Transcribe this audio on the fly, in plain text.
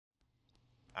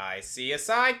I see a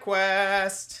side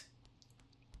quest.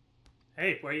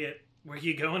 Hey, where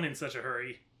you going in such a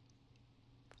hurry?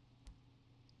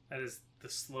 That is the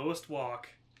slowest walk.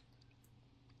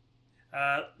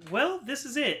 Well, this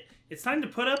is it. It's time to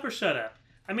put up or shut up.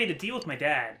 I made a deal with my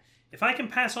dad. If I can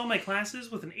pass all my classes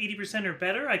with an 80% or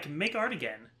better, I can make art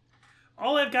again.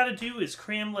 All I've got to do is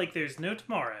cram like there's no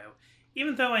tomorrow,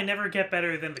 even though I never get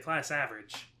better than the class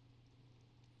average.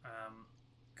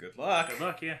 Good luck. Good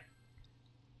luck, yeah.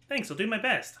 Thanks, I'll do my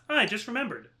best. I just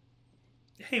remembered.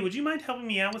 Hey, would you mind helping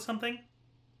me out with something?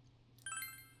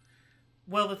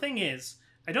 Well, the thing is,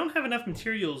 I don't have enough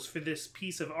materials for this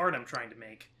piece of art I'm trying to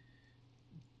make.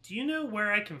 Do you know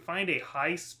where I can find a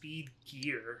high-speed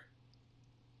gear?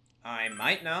 I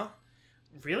might know.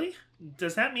 Really?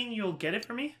 Does that mean you'll get it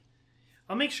for me?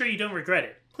 I'll make sure you don't regret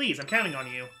it. Please, I'm counting on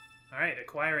you. Alright,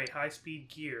 acquire a high-speed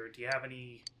gear. Do you have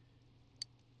any...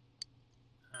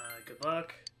 good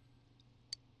luck.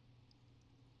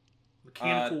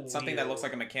 Mechanical something wheel. that looks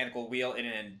like a mechanical wheel in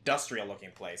an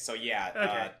industrial-looking place. So yeah,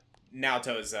 Okay.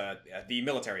 Naoto's the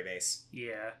military base.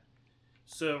 Yeah.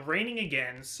 So, raining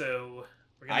again, so...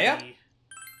 We're gonna yeah? be...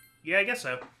 Yeah, I guess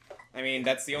so. I mean,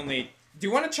 that's the only... Do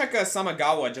you want to check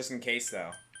Samagawa just in case,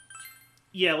 though?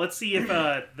 Yeah, let's see if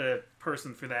the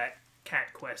person for that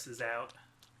cat quest is out.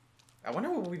 I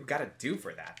wonder what we've got to do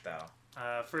for that, though.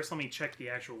 First, let me check the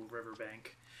actual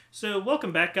riverbank. So,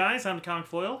 welcome back, guys. I'm the Comic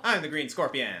Foil. I'm the Green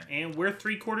Scorpion. And we're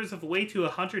 3/4 of the way to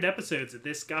 100 episodes of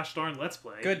this gosh darn Let's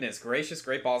Play. Goodness gracious,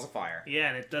 great balls of fire. Yeah,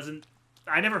 and it doesn't...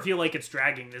 I never feel like it's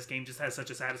dragging. This game just has such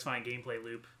a satisfying gameplay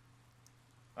loop.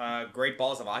 Great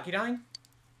balls of Akidyne?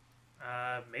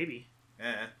 Maybe.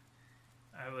 Eh.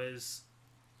 I was...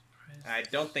 I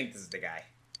don't think this is the guy.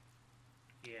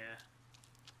 Yeah.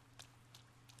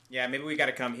 Yeah, maybe we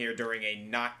gotta come here during a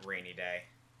not rainy day.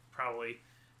 Probably.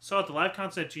 So at the live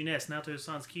concert at Junes,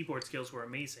 Naoto-san's keyboard skills were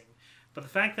amazing. But the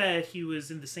fact that he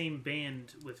was in the same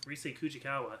band with Rise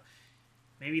Kujikawa,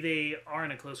 maybe they are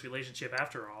in a close relationship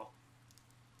after all.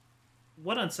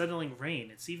 What unsettling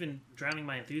rain. It's even drowning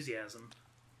my enthusiasm.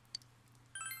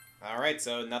 Alright,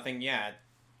 so nothing yet.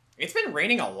 It's been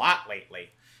raining a lot lately.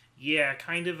 Yeah,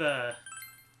 kind of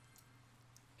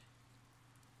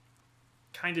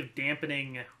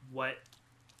dampening what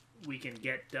we can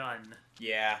get done.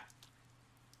 Yeah.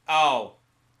 Oh,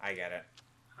 I get it.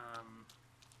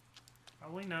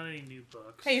 Probably not any new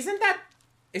books. Hey, isn't that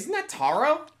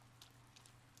Taro?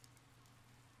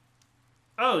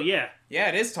 Oh, yeah. Yeah,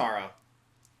 it is Taro.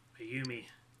 Ayumi,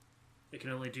 I can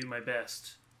only do my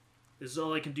best. This is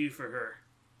all I can do for her.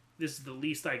 This is the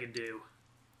least I can do.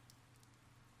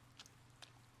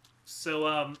 So,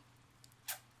 I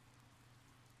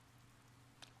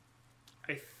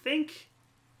think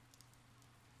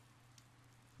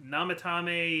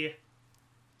Namatame...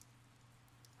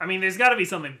 I mean, there's got to be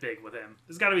something big with him.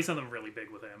 There's got to be something really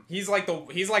big with him. He's like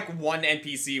one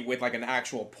NPC with like an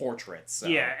actual portrait. So.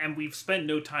 Yeah, and we've spent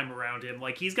no time around him.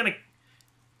 Like he's gonna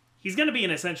be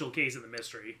an essential case in the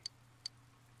mystery.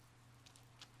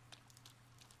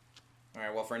 All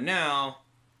right. Well, for now,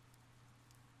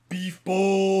 Beef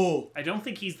Bowl. I don't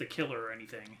think he's the killer or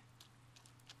anything.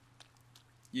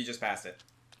 You just passed it.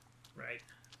 Right.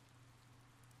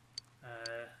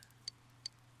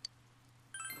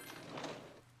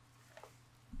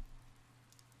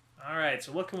 Alright,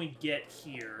 so what can we get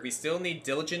here? We still need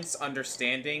diligence,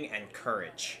 understanding, and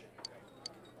courage.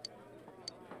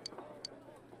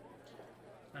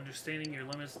 Understanding your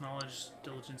limits, knowledge,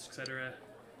 diligence, etc.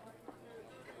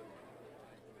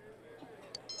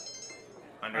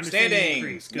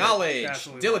 Understanding, knowledge,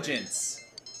 diligence.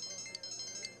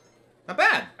 Not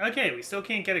bad. Okay, we still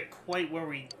can't get it quite where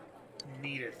we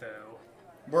need it, though.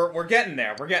 We're getting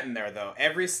there. We're getting there, though.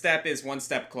 Every step is one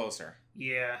step closer.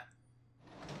 Yeah.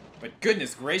 But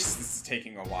goodness gracious, this is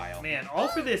taking a while. Man, all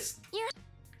for this...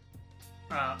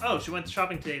 oh, she went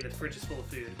shopping today. The fridge is full of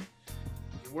food.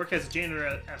 You work as a janitor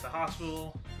at the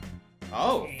hospital.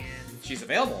 Oh, and she's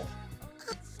available.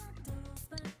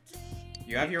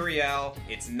 You have your Riel.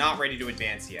 It's not ready to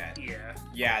advance yet. Yeah.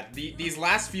 Yeah, these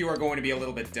last few are going to be a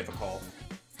little bit difficult.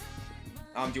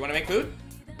 Do you want to make food?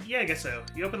 Yeah, I guess so.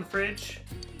 You open the fridge.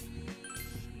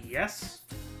 Yes.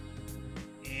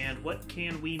 And what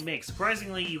can we make?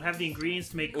 Surprisingly, you have the ingredients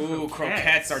to make croquettes. Ooh,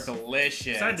 croquettes are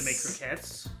delicious. Decided to make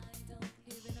croquettes.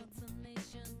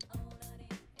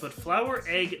 Put flour,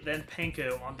 egg, then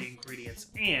panko on the ingredients.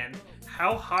 And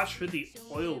how hot should the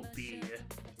oil be?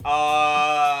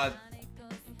 Oh,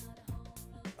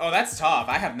 that's tough.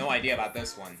 I have no idea about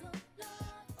this one.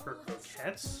 For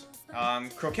croquettes?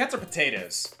 Croquettes are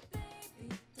potatoes.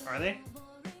 Are they?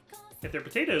 If they're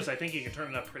potatoes, I think you can turn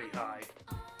it up pretty high.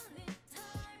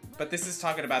 but this is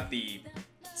talking about the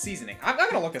seasoning. I'm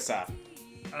gonna look this up.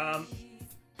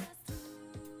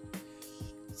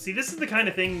 See, this is the kind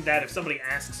of thing that if somebody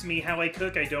asks me how I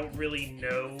cook, I don't really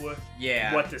know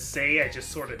what to say. I just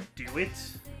sort of do it.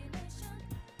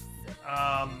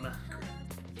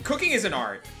 Cooking is an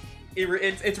art.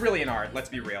 It's really an art, let's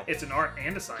be real. It's an art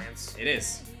and a science. It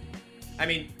is. I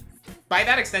mean, by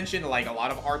that extension, like, a lot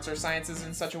of arts are sciences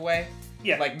in such a way.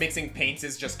 Yeah. Like, mixing paints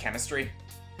is just chemistry.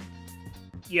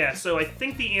 Yeah, so I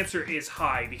think the answer is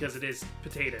high, because it is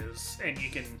potatoes, and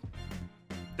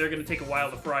they're gonna take a while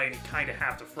to fry, and you kind of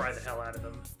have to fry the hell out of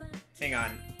them. Hang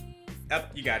on. Oh,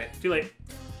 you got it. Too late.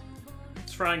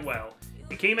 It's frying well.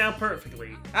 It came out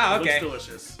perfectly. Oh, okay. It looks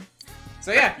delicious.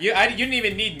 So yeah, you didn't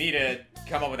even need me to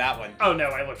come up with that one. Oh no,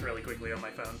 I looked really quickly on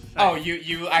my phone. Oh,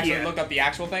 you actually looked up the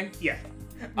actual thing? Yeah.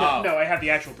 No, I have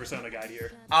the actual Persona guide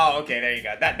here. Oh, okay, there you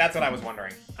go. That's what I was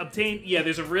wondering.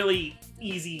 There's a really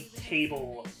easy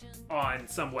table on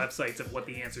some websites of what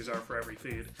the answers are for every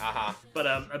food. Uh-huh. But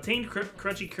obtained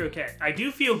crunchy croquette. I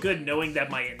do feel good knowing that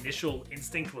my initial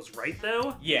instinct was right,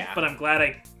 though. Yeah. But I'm glad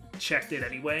I checked it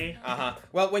anyway. Uh-huh.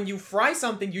 Well, when you fry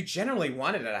something, you generally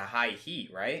want it at a high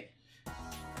heat, right?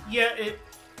 Yeah,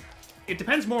 it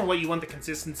depends more on what you want the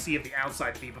consistency of the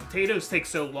outside to be, but potatoes take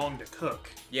so long to cook.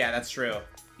 Yeah, that's true.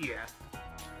 Yeah.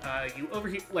 You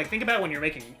overheat, like, think about when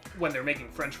they're making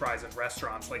French fries in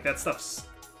restaurants. Like, that stuff's,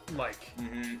 like...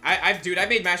 Mm-hmm. I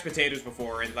made mashed potatoes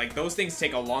before, and, like, those things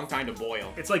take a long time to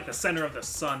boil. It's like the center of the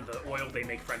sun, the oil they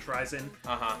make French fries in.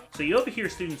 Uh-huh. So you overhear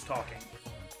students talking.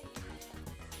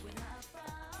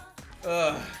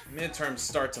 Ugh, midterms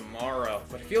start tomorrow,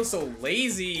 but I feel so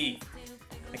lazy.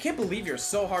 I can't believe you're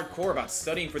so hardcore about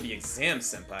studying for the exam,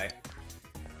 senpai.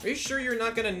 Are you sure you're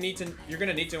gonna need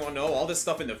to know all this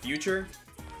stuff in the future?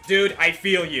 Dude, I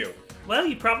feel you. Well,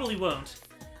 you probably won't.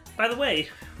 By the way,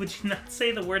 would you not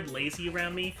say the word lazy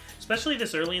around me, especially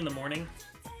this early in the morning?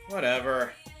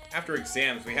 Whatever. After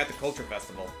exams, we had the culture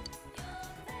festival.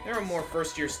 There are more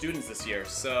first-year students this year,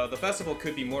 so the festival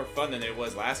could be more fun than it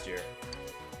was last year.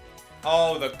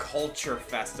 Oh, the culture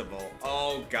festival.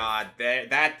 Oh god,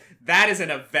 that is an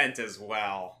event as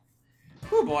well.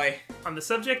 Oh boy. On the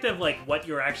subject of, like, what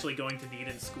you're actually going to need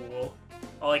in school,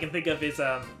 all I can think of is,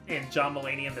 in John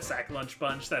Mulaney and the Sack Lunch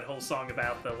Bunch, that whole song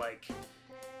about the, like,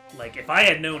 if I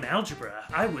had known algebra,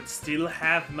 I would still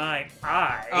have my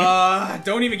eye.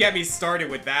 Don't even get me started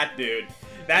with that, dude.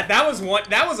 That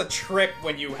was a trip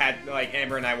when you had, like,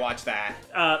 Amber and I watched that.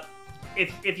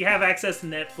 If you have access to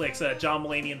Netflix, John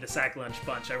Mulaney and the Sack Lunch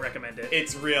Bunch, I recommend it.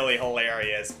 It's really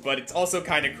hilarious, but it's also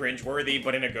kind of cringeworthy,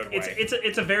 but in a good way.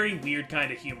 It's a very weird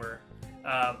kind of humor.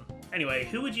 Anyway,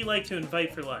 who would you like to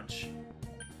invite for lunch?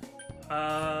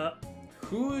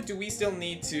 Who do we still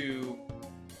need to...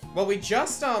 Well, we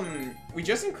just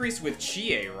increased with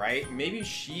Chie, right? Maybe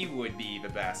she would be the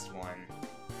best one.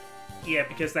 Yeah,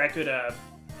 because that could,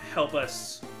 help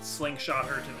us slingshot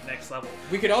her to the next level.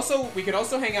 We could also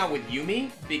hang out with Yumi,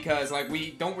 because, like,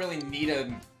 we don't really need a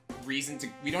reason to...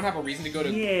 We don't have a reason to go to...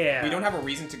 Yeah. We don't have a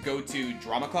reason to go to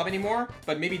Drama Club anymore,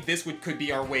 but maybe this could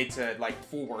be our way to, like,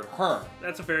 forward her.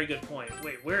 That's a very good point.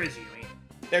 Wait, where is Yumi?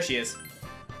 There she is.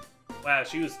 Wow,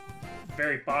 she was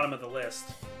very bottom of the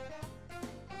list.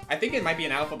 I think it might be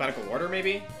in alphabetical order,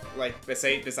 maybe? Like,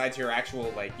 besides your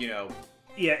actual, like, you know...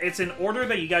 Yeah, it's an order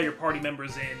that you got your party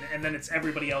members in, and then it's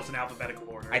everybody else in alphabetical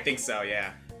order. I think so,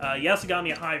 yeah. You also got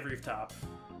me a Hive rooftop.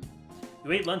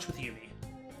 You ate lunch with Yumi.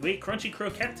 You ate crunchy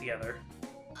croquette together.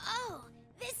 Oh,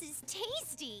 this is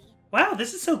tasty! Wow,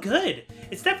 this is so good!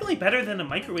 It's definitely better than a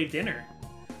microwave dinner.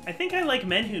 I think I like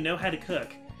men who know how to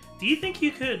cook. Do you think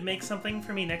you could make something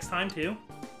for me next time, too?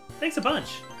 Thanks a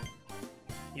bunch.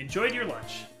 You enjoyed your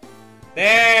lunch.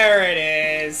 There it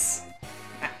is!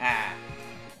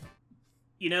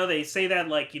 You know, they say that,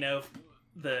 like, you know,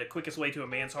 the quickest way to a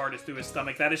man's heart is through his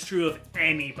stomach. That is true of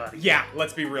anybody. Yeah,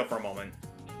 let's be real for a moment.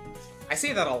 I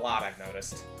say that a lot, I've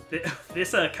noticed.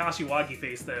 This Kashiwagi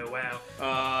face, though,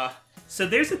 wow. So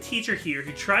there's a teacher here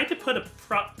who tried to put a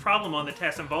problem on the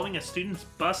test involving a student's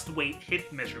bust weight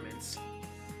hip measurements.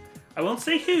 I won't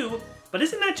say who, but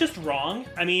isn't that just wrong?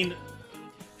 I mean,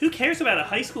 who cares about a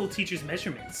high school teacher's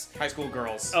measurements? High school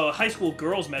girls. Oh, a high school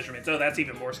girl's measurements. Oh, that's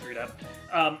even more screwed up.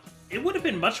 It would have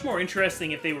been much more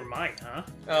interesting if they were mine,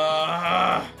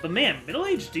 huh? But man,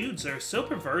 middle-aged dudes are so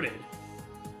perverted.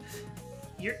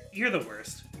 You're the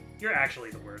worst. You're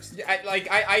actually the worst.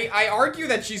 I argue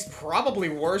that she's probably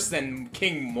worse than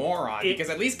King Moron, because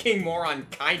at least King Moron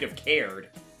kind of cared.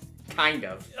 Kind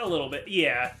of. A little bit,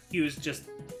 yeah. He was just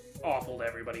awful to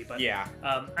everybody, but... Yeah.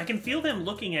 I can feel them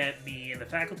looking at me in the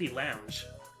faculty lounge.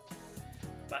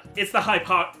 But it's the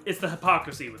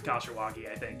hypocrisy with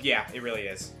Kashiwagi, I think. Yeah, it really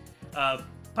is.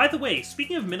 By the way,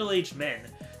 speaking of middle-aged men,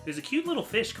 there's a cute little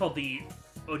fish called the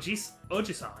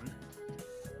Ojisan.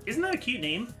 Isn't that a cute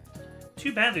name?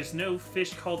 Too bad there's no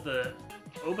fish called the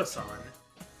Obasan.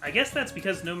 I guess that's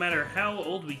because no matter how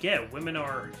old we get, women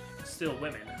are still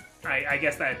women. I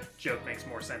guess that joke makes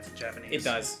more sense in Japanese. It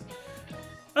does.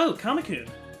 Oh, Kamakun,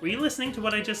 were you listening to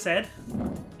what I just said?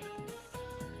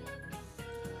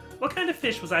 What kind of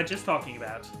fish was I just talking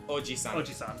about? Oji-san.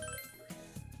 Oji-san.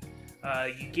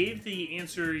 You gave the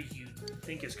answer you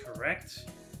think is correct.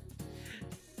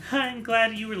 I'm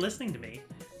glad you were listening to me.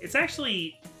 It's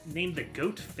actually named the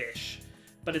goat fish,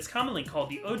 but it's commonly called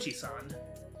the Oji-san.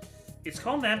 It's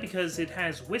called that because it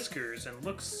has whiskers and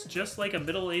looks just like a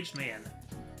middle-aged man.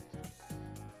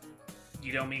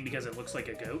 You don't mean because it looks like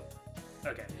a goat?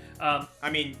 Okay. I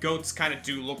mean, goats kind of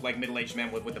do look like middle-aged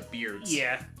men with the beards.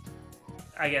 Yeah.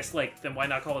 I guess, then why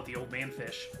not call it the old man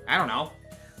fish? I don't know.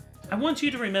 I want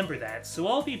you to remember that, so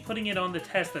I'll be putting it on the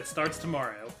test that starts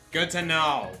tomorrow. Good to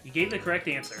know. You gave the correct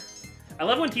answer. I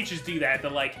love when teachers do that.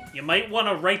 They're you might want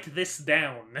to write this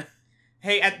down.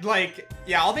 Hey,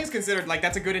 all things considered,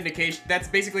 that's a good indication. That's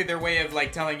basically their way of,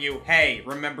 telling you, hey,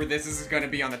 remember this is going to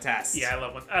be on the test. Yeah,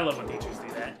 I love when teachers do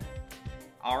that.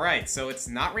 Alright, so it's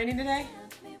not raining today?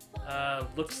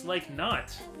 Looks like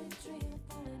not.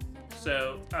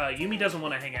 So, Yumi doesn't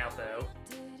want to hang out, though.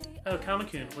 Oh,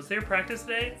 Kamakun, was there practice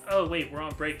today? Oh, wait, we're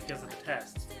on break because of the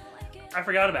tests. I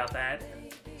forgot about that.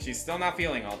 She's still not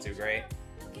feeling all too great.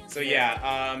 So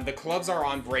yeah, the clubs are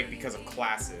on break because of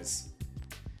classes.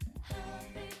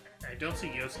 I don't see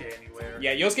Yosuke anywhere.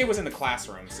 Yeah, Yosuke was in the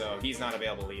classroom, so he's not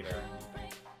available either.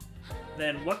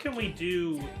 Then what can we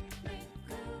do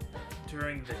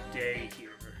during the day here?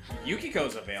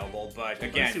 Yukiko's available, but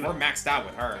again, we're maxed out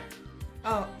with her.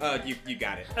 Oh, you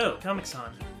got it. Oh, Comic-san.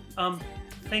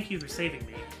 Thank you for saving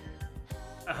me.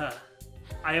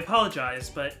 I apologize,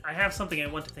 but I have something I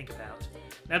want to think about.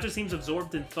 Nato seems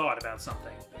absorbed in thought about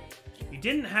something. You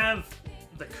didn't have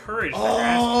the courage to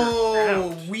ask her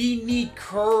out. We need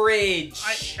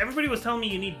courage! Everybody was telling me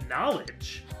you need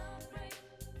knowledge.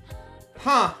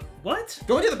 Huh. What?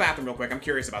 Go into the bathroom real quick, I'm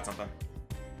curious about something.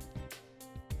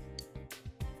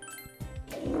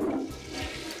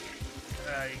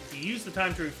 You use the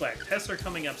time to reflect. Tests are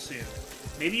coming up soon.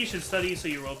 Maybe you should study so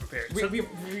you're well prepared.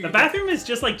 The bathroom is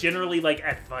just generally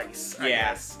advice, I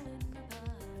guess.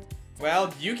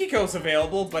 Well, Yukiko's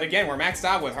available, but again, we're maxed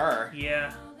out with her.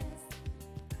 Yeah.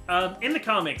 In the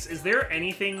comics, is there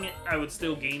anything I would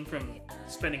still gain from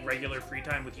spending regular free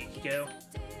time with Yukiko?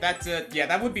 Yeah,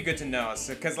 that would be good to know.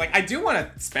 Because, I do want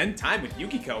to spend time with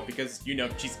Yukiko because,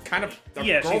 she's kind of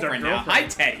our girlfriend now. Hi,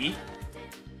 Teddy.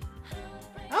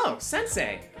 Oh,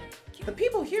 Sensei. The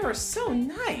people here are so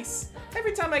nice.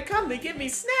 Every time I come, they give me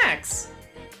snacks.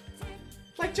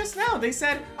 Like just now, they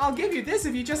said, I'll give you this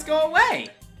if you just go away.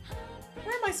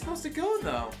 Where am I supposed to go,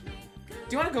 though? Do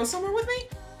you want to go somewhere with me?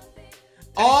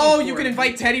 Oh, you can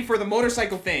invite Teddy for the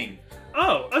motorcycle thing.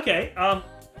 Oh, okay. I'm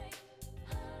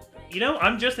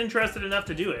just interested enough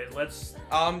to do it. Let's...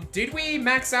 Did we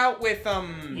max out with,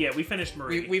 Yeah, we finished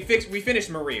Marie. We finished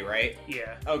Marie, right?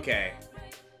 Yeah. Okay.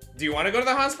 Do you want to go to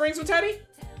the hot springs with Teddy?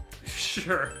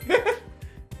 Sure.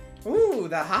 Ooh,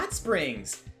 the hot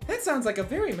springs. That sounds like a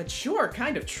very mature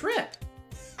kind of trip.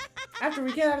 After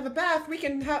we get out of the bath, we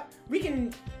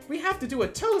have to do a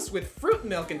toast with fruit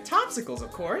milk and topsicles, of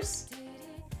course.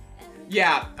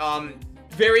 Yeah,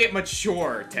 very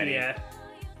mature, Teddy. Yeah.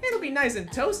 It'll be nice and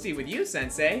toasty with you,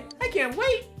 Sensei. I can't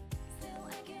wait.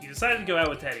 You decided to go out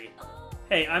with Teddy.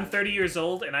 Hey, I'm 30 years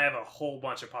old, and I have a whole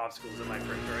bunch of popsicles in my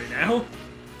fridge right now.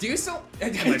 Do you still...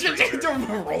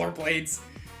 rollerblades.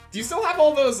 Do you still have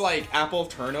all those, apple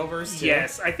turnovers, too?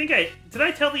 Yes, I think Did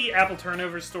I tell the apple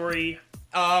turnover story?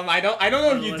 I don't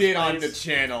know if you did on the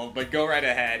channel, but go right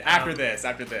ahead. After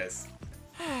this.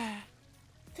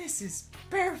 This is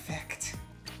perfect.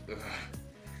 Ugh.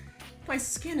 My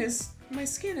skin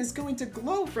is going to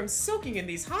glow from soaking in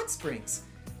these hot springs.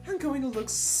 I'm going to look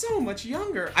so much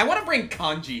younger. I want to bring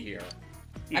Kanji here.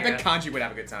 Yeah. I bet Kanji would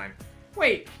have a good time.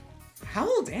 Wait, how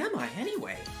old am I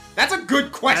anyway? That's a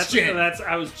good question!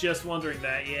 I was just wondering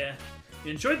that, yeah.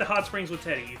 You enjoyed the hot springs with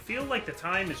Teddy. You feel like the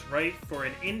time is right for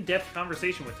an in-depth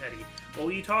conversation with Teddy. What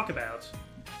will you talk about?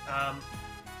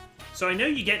 So I know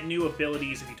you get new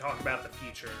abilities if you talk about the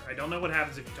future. I don't know what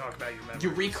happens if you talk about your memories. You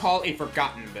recall a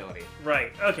forgotten ability.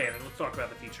 Right. Okay, then let's talk about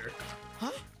the future.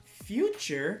 Huh?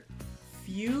 Future?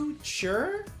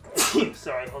 Future?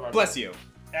 Sorry, hold on. Bless you.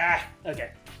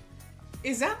 Okay.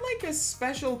 Is that like a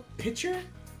special pitcher?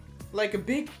 Like a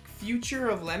big future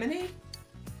of lemonade?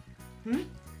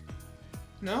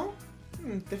 No?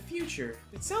 The future.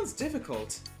 It sounds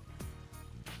difficult.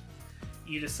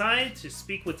 You decide to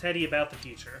speak with Teddy about the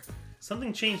future.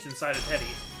 Something changed inside of Teddy.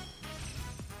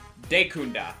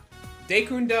 Dekunda.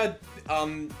 Dekunda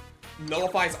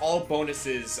nullifies all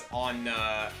bonuses on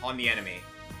the enemy.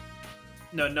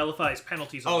 No, nullifies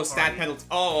penalties on Oh, the stat party. penalties.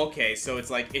 Oh, okay. So it's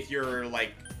like if your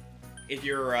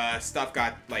stuff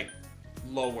got like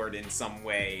lowered in some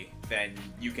way, then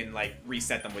you can like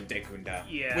reset them with Dekunda.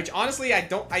 Yeah. Which honestly, I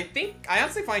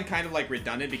honestly find kind of like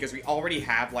redundant because we already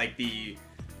have like the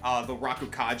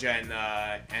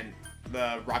Rakukaja and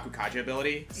the Rakukaja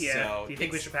ability. Yeah. So Do you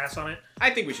think we should pass on it? I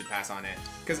think we should pass on it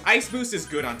because Ice Boost is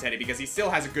good on Teddy because he still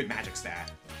has a good magic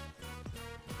stat.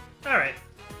 All right.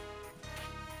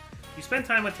 You spent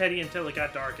time with Teddy until it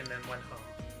got dark and then went home.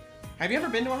 Have you ever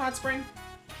been to a hot spring?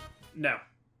 No.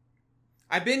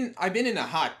 I've been in a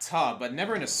hot tub, but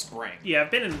never in a spring. Yeah,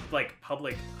 I've been in, like,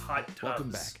 public hot tubs.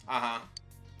 Welcome back. Uh-huh.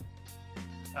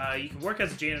 You can work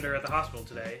as a janitor at the hospital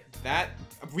today.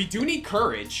 We do need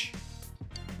courage.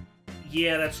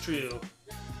 Yeah, that's true.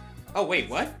 Oh wait,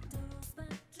 what?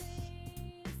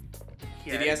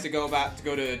 Yeah, Did he has to go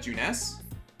to Junes?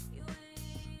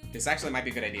 This actually might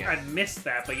be a good idea. I missed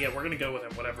that, but yeah, we're gonna go with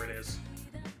him, whatever it is.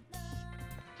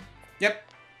 Yep.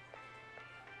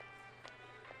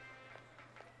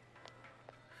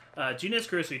 Junes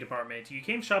Grocery Department. You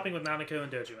came shopping with Nanako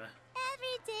and Dojima.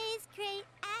 Every day's great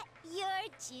at your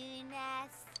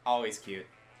Junas. Always cute.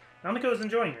 Nanako is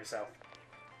enjoying herself.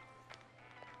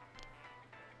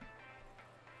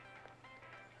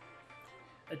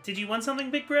 Did you want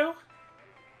something, big bro?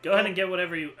 Go ahead and get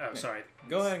whatever you... Oh, sorry.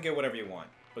 Go ahead and get whatever you want,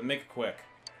 but make it quick.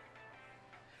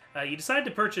 You decided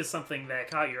to purchase something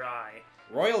that caught your eye.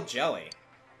 Royal jelly.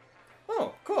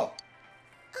 Oh, cool.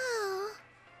 Oh,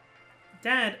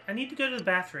 Dad, I need to go to the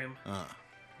bathroom.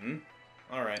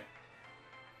 Alright.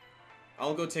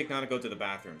 I'll go take Nanako to the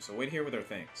bathroom, so wait here with our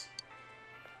things.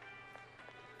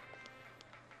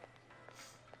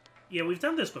 Yeah, we've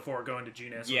done this before, going to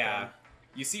Junes. Yeah.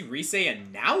 You see Rise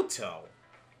and Naoto.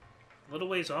 A little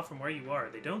ways off from where you are.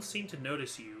 They don't seem to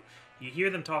notice you. You hear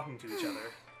them talking to each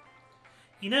other.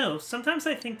 You know, sometimes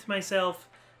I think to myself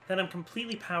that I'm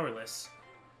completely powerless.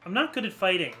 I'm not good at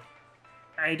fighting.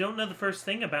 I don't know the first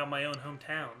thing about my own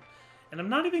hometown. And I'm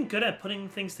not even good at putting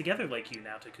things together like you,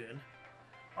 Naoto-kun.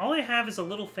 All I have is a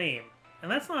little fame,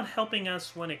 and that's not helping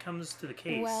us when it comes to the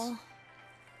case. Well,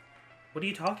 What are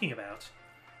you talking about?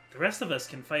 The rest of us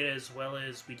can fight as well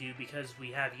as we do because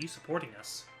we have you supporting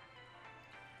us.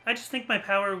 I just think my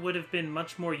power would have been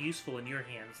much more useful in your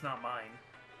hands, not mine.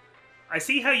 I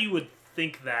see how you would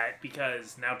think that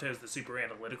because Naoto's the super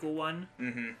analytical one.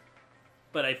 Mm-hmm.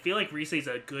 But I feel like Rise's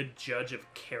a good judge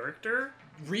of character.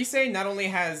 Rise not only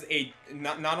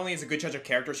is a good judge of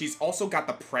character, she's also got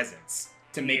the presence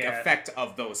to make Yeah. effect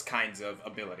of those kinds of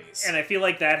abilities. And I feel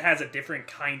like that has a different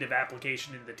kind of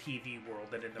application in the TV world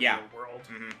than in the Yeah. real world.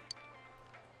 Mm-hmm.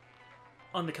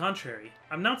 On the contrary,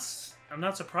 I'm not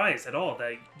surprised at all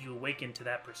that you awaken to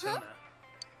that persona.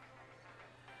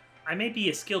 I may be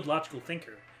a skilled logical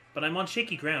thinker, but I'm on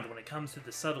shaky ground when it comes to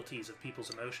the subtleties of people's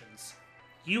emotions.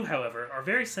 You, however, are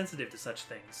very sensitive to such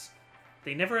things.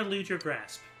 They never elude your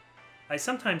grasp. I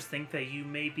sometimes think that you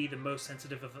may be the most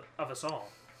sensitive of us all.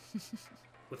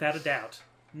 Without a doubt,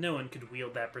 no one could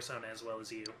wield that persona as well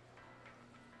as you.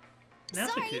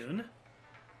 Naoto-kun?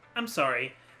 I'm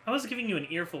sorry. I was giving you an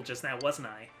earful just now, wasn't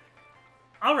I?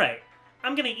 Alright,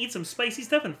 I'm gonna eat some spicy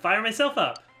stuff and fire myself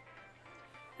up.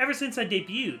 Ever since I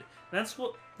debuted, that's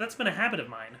been a habit of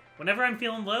mine. Whenever I'm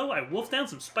feeling low, I wolf down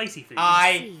some spicy food.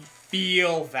 I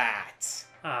feel that.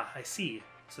 Ah, I see.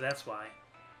 So that's why.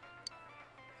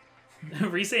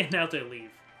 Rise and Naoto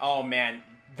leave. Oh man,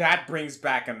 that brings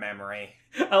back a memory.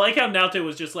 I like how Naoto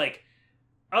was just like,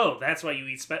 oh, that's why you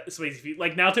eat spicy food.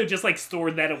 Like, Naoto just, like,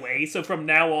 stored that away, so from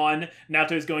now on,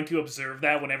 Naoto is going to observe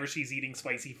that whenever she's eating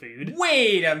spicy food.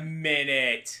 Wait a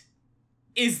minute.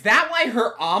 Is that why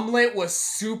her omelet was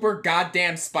super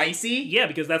goddamn spicy? Yeah,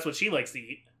 because that's what she likes to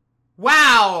eat.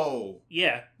 Wow!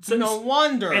 Yeah. No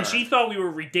wonder. And she thought we were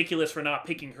ridiculous for not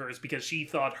picking hers because she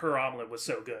thought her omelet was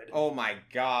so good. Oh my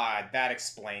god, that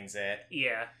explains it.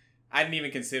 Yeah. I didn't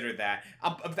even consider that.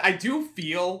 I do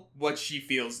feel what she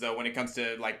feels, though, when it comes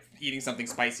to, like, eating something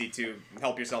spicy to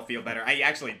help yourself feel better. I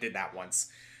actually did that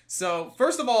once. So,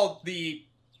 first of all,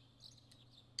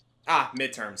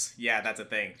 midterms. Yeah, that's a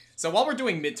thing. So, while we're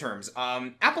doing midterms,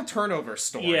 Apple turnover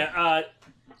story. Yeah,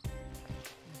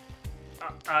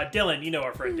 Dylan, you know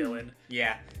our friend Dylan.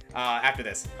 Yeah, after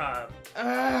this.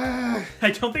 I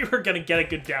don't think we're gonna get a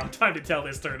good downtime to tell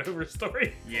this turnover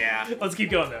story. Yeah. Let's keep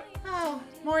going, though. Oh,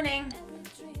 morning.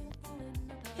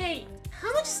 Hey,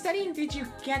 how much studying did you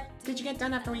get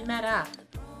done after we met up?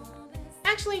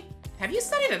 Actually, have you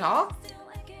studied at all?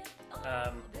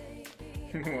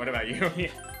 What about you?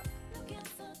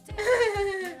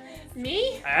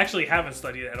 Me? I actually haven't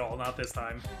studied at all, not this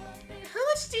time. How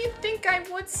much do you think I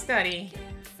would study?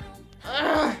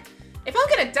 Ugh. If I'm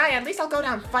gonna die, at least I'll go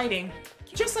down fighting.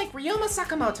 Just like Ryoma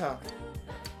Sakamoto.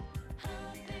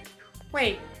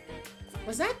 Wait,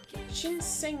 was that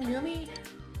Shinsengumi?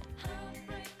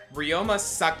 Ryoma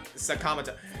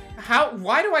Sakamoto.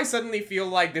 Why do I suddenly feel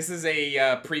like this is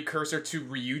a precursor to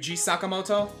Ryuji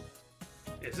Sakamoto?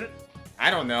 Is it? I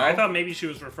don't know. I thought maybe she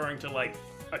was referring to, like,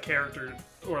 a character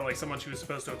or, like, someone she was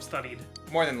supposed to have studied.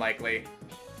 More than likely.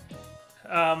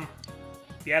 The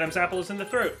Adam's apple is in the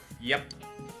throat. Yep.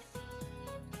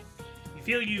 You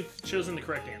feel you've chosen the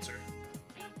correct answer.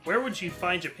 Where would you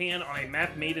find Japan on a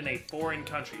map made in a foreign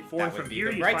country? That would From be here,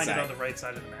 the you right find side. it on the right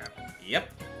side of the map. Yep.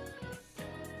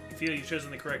 You feel you've chosen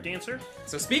the correct answer?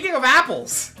 So speaking of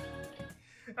apples,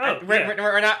 Oh, yeah.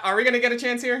 we're not. Are we gonna get a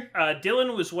chance here?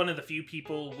 Dylan was one of the few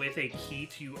people with a key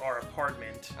to our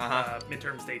apartment. Uh-huh.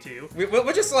 Midterms day 2.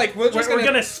 We're just like we're We're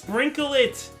gonna sprinkle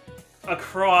it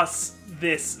across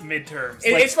this midterms.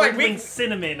 Like It's fine. sprinkling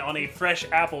cinnamon on a fresh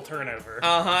apple turnover.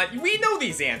 We know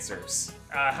these answers.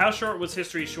 How short was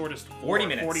history's shortest war? 40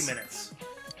 minutes. 40 minutes.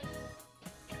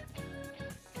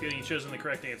 Feel you've chosen the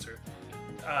correct answer.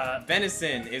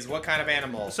 Venison is what kind of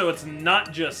animal? So it's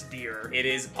not just deer. It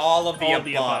is all of the All above. of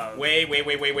the above.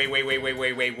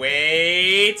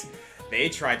 Wait. They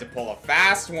tried to pull a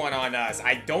fast one on us.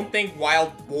 I don't think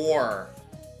wild boar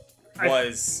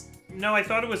was... No, I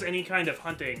thought it was any kind of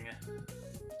hunting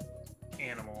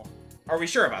animal. Are we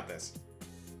sure about this?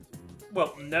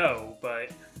 Well, no,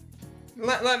 but...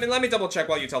 Let me double check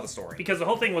while you tell the story. Because the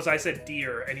whole thing was I said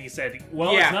deer, and he said,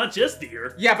 well, Yeah. it's not just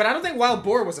deer. Yeah, but I don't think wild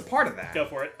boar was a part of that. Go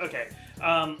for it. Okay.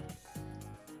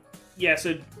 Yeah,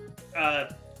 so,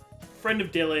 friend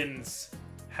of Dylan's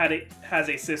has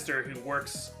a sister who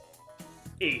works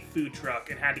a food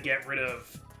truck and had to get rid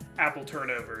of apple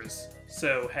turnovers,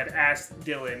 so had asked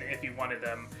Dylan if he wanted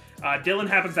them. Dylan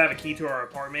happens to have a key to our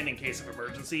apartment in case of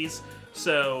emergencies,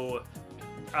 so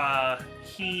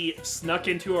he snuck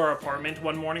into our apartment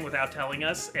one morning without telling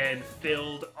us and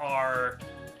filled our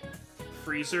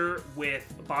freezer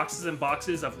with boxes and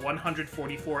boxes of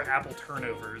 144 apple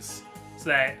turnovers. So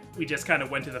that we just kind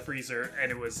of went to the freezer and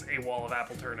it was a wall of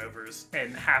apple turnovers,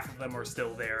 and half of them are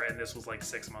still there, and this was like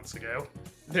 6 months ago.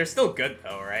 They're still good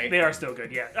though, right? They are still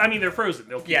good, yeah. I mean, they're frozen.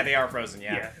 Yeah, they are frozen,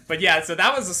 yeah. But yeah, so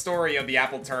that was the story of the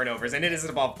apple turnovers, and it is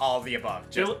above all of the above.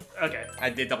 Okay. I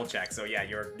did double check, so yeah,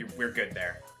 we're good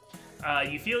there.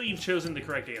 You feel you've chosen the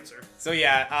correct answer. So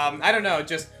yeah, I don't know,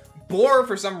 just boar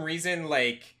for some reason,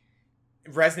 like,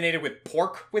 resonated with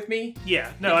pork with me.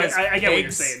 Yeah, no, Because I get what you're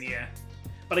pigs- saying, yeah.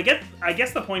 But I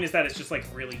guess the point is that it's just like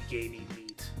really gamey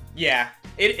meat. Yeah,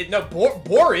 no,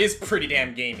 boar is pretty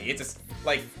damn gamey. It's just,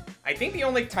 like, I think the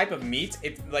only type of meat,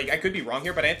 like, I could be wrong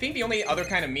here, but I think the only other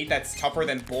kind of meat that's tougher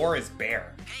than boar is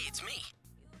bear. Hey, it's me.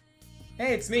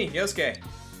 Hey, it's me, Yosuke. Do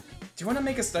you want to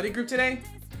make a study group today?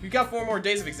 We've got 4 more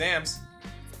days of exams.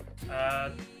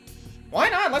 Why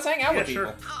not? Let's hang out with sure.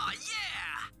 people. Oh,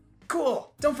 yeah!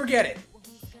 Cool. Don't forget it.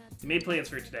 You made plans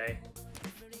for today.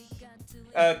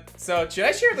 So should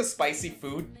I share the spicy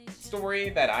food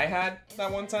story that I had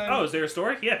that one time? Oh, is there a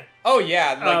story? Yeah. Oh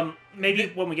yeah. Like,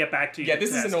 Maybe when we get back to yeah,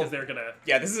 this is an old. they're gonna.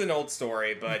 Yeah, this is an old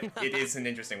story, but it is an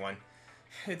interesting one.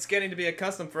 It's getting to be a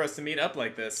custom for us to meet up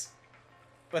like this.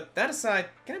 But that aside,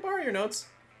 can I borrow your notes?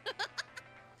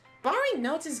 Borrowing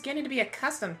notes is getting to be a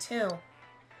custom, too.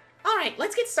 Alright,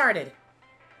 let's get started.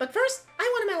 But first, I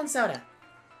want a melon soda.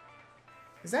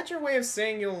 Is that your way of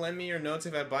saying you'll lend me your notes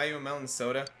if I buy you a melon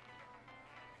soda?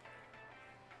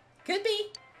 Could be.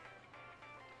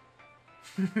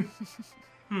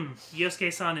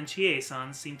 Yosuke-san and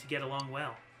Chie-san seem to get along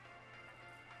well.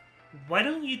 Why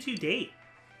don't you two date?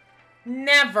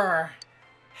 Never.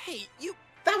 Hey, you...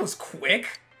 That was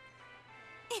quick.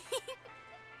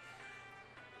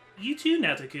 You too,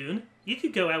 Nato-kun. You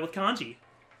could go out with Kanji.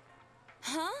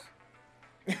 Huh?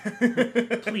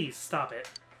 Please, stop it.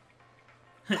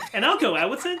 And I'll go out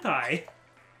with Senpai.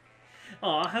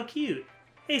 Aw, how cute.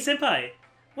 Hey, Senpai,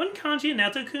 wouldn't Kanji and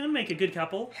Nato-kun make a good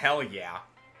couple? Hell yeah.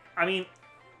 I mean,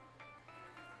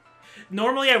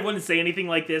 normally I wouldn't say anything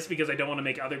like this because I don't want to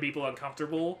make other people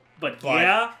uncomfortable, but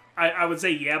yeah, I would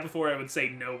say yeah before I would say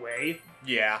no way.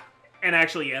 Yeah. And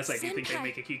actually, yes, I do think they'd Senpai.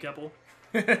 make a cute couple.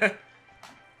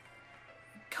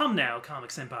 Come now, Comic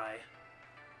Senpai.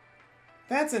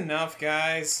 That's enough,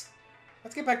 guys.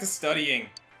 Let's get back to studying.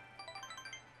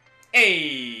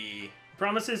 Hey!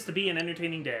 Promises to be an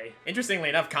entertaining day. Interestingly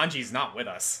enough, Kanji's not with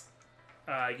us.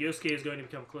 Yosuke is going to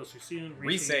become closer soon.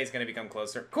 Rise is going to become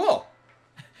closer. Cool!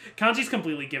 Kanji's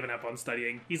completely given up on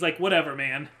studying. He's like, whatever,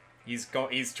 man. He's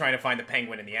trying to find the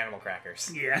penguin in the animal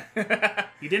crackers. Yeah.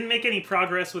 You didn't make any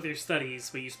progress with your studies,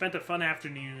 but you spent a fun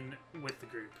afternoon with the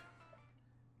group.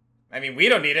 I mean, we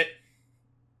don't need it.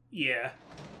 Yeah.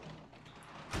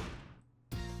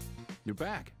 You're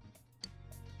back.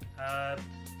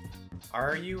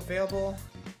 Are you available?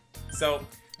 So,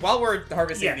 while we're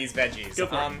harvesting these veggies, Go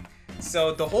for it.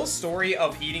 So the whole story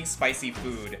of eating spicy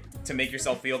food to make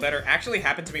yourself feel better actually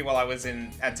happened to me while I was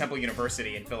at Temple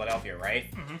University in Philadelphia, right?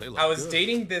 They I was look good.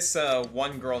 dating this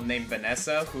one girl named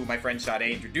Vanessa, who my friend Sade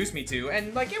introduced me to,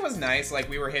 and like it was nice. Like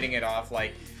we were hitting it off.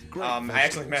 Like Great I actually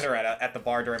vegetables. met her at the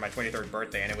bar during my 23rd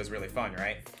birthday, and it was really fun,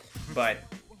 right? But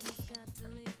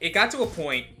it got to a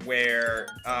point where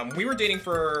we were dating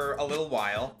for a little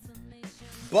while,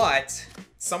 but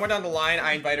somewhere down the line,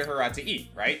 I invited her out to eat.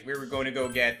 Right? We were going to go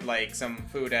get like some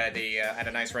food at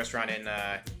a nice restaurant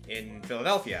in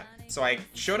Philadelphia. So I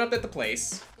showed up at the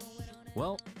place.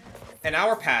 Well, An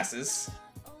hour passes.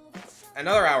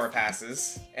 Another hour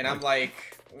passes, and I'm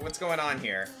like, what's going on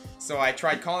here? So I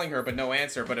tried calling her, but no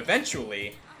answer. But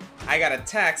eventually, I got a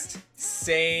text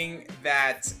saying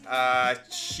that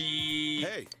she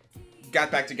hey, got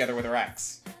back together with her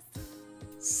ex.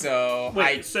 So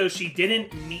Wait, so she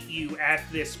didn't meet you at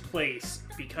this place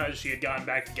because she had gotten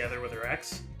back together with her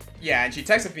ex? yeah, and she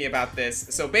texted me about this.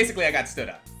 So basically, I got stood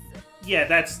up. Yeah,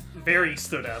 that's very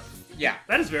stood up. Yeah.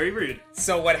 That is very rude.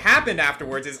 So what happened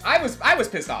afterwards is I was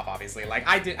pissed off, obviously. Like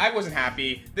I wasn't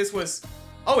happy. This was,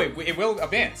 it will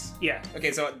advance. Yeah.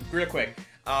 Okay, so real quick,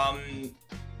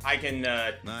 I can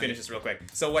finish this real quick.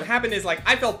 So what happened is, like,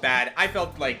 I felt bad. I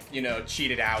felt like,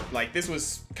 cheated out. Like, this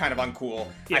was kind of uncool.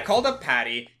 Yeah. I called up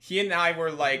Patty. He and I were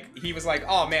like, he was like,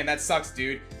 oh man, that sucks,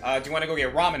 dude. Do you want to go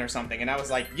get ramen or something? And I was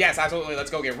like, yes, absolutely,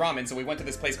 let's go get ramen. So we went to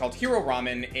this place called Hero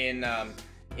Ramen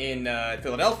in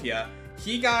Philadelphia.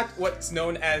 He got what's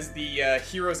known as the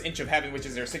Hero's Inch of Heaven, which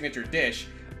is their signature dish.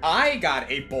 I got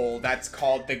a bowl that's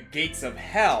called the Gates of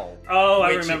Hell. Oh, I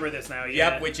which- remember this now.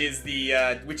 Yeah. Yep, which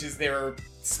is their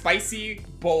spicy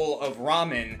bowl of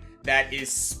ramen that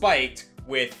is spiked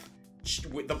with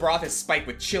the broth is spiked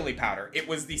with chili powder. It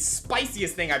was the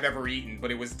spiciest thing I've ever eaten, but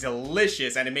it was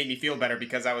delicious, and it made me feel better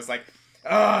because I was like,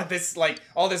 this, like,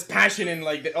 all this passion and,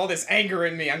 like, all this anger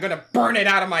in me, I'm gonna burn it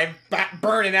out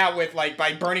with, like,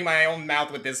 by burning my own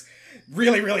mouth with this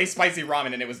really, really spicy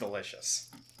ramen, and it was delicious.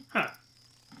 Huh.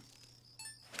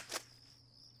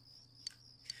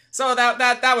 So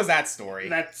that was that story.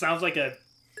 That sounds like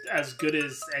as good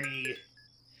as any.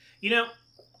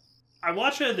 I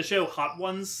watch the show Hot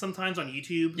Ones sometimes on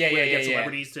YouTube. Yeah, where they yeah, get yeah.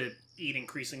 celebrities to eat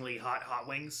increasingly hot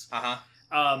wings.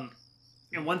 Uh-huh.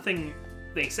 And one thing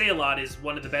they say a lot is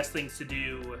one of the best things to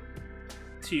do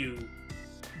to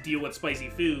deal with spicy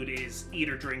food is eat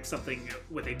or drink something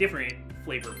with a different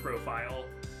flavor profile.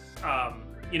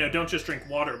 Don't just drink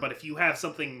water, but if you have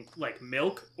something like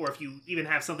milk, or if you even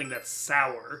have something that's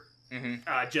sour,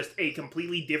 just a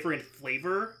completely different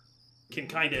flavor can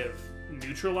kind of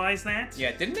neutralize that.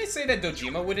 Yeah, didn't they say that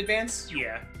Dojima would advance?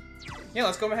 Yeah. Yeah,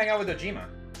 let's go hang out with Dojima.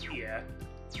 Yeah.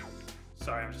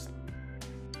 Sorry, I'm just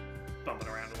bumping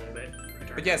around a little bit.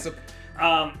 But yeah, so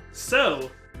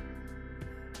So,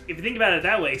 if you think about it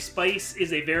that way, spice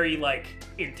is a very, like,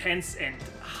 intense and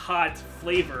hot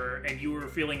flavor, and you were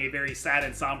feeling a very sad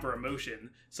and somber emotion.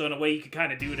 So in a way, you could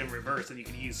kind of do it in reverse, and you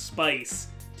could use spice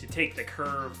to take the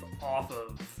curve off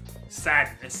of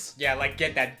sadness. yeah, like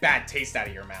get that bad taste out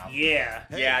of your mouth. Yeah.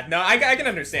 Yeah, no, I can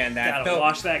understand that. Gotta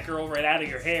wash that girl right out of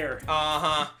your hair.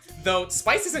 Uh-huh. Though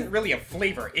spice isn't really a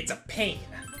flavor, it's a pain.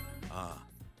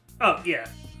 Oh, yeah.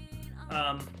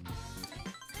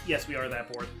 Yes, we are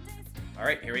that bored.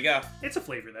 Alright, here we go. It's a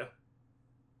flavor,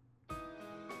 though.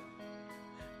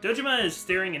 Dojima is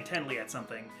staring intently at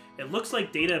something. It looks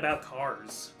like data about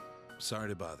cars. sorry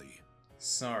to bother you.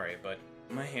 Sorry, but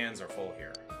my hands are full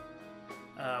here.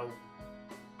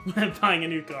 Buying a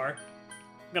new car.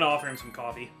 I'm gonna offer him some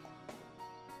coffee.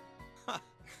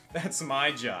 That's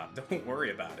my job, don't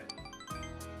worry about it.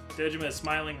 Dojima is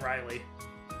smiling wryly.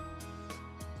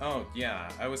 Oh, yeah,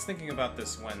 I was thinking about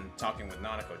this when talking with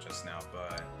Nanako just now,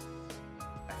 but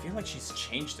I feel like she's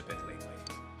changed a bit lately.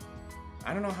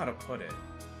 I don't know how to put it.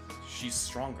 She's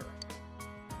stronger.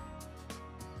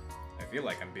 I feel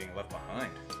like I'm being left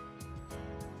behind.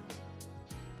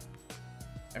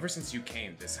 Ever since you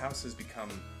came, this house has become,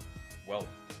 well,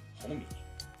 homey.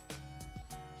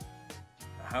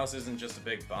 A house isn't just a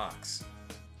big box.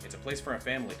 It's a place for a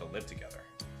family to live together.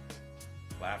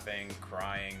 Laughing,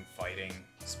 crying, fighting,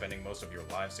 spending most of your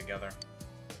lives together.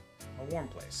 A warm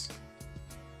place.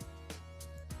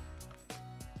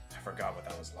 I forgot what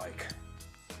that was like.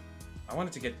 I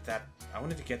wanted to get I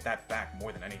wanted to get that back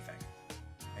more than anything.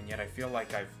 And yet I feel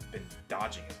like I've been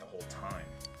dodging it the whole time.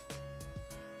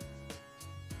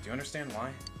 Do you understand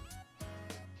why?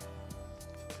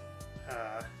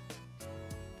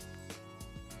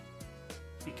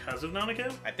 Because of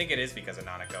Nanako? I think it is because of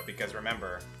Nanako, because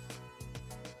remember...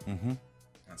 Mm-hmm.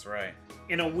 That's right.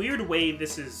 In a weird way,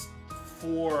 this is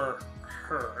for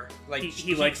her. Like,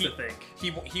 he likes to think.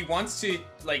 He wants to,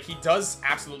 like, he does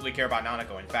absolutely care about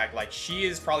Nanako. In fact, like, she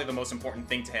is probably the most important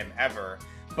thing to him ever.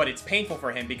 But it's painful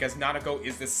for him because Nanako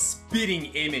is the spitting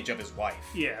image of his wife.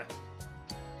 Yeah.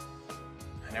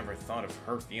 I never thought of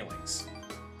her feelings.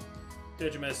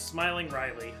 Dojima is smiling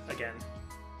wryly again.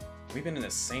 We've been in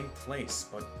the same place,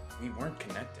 but we weren't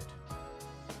connected.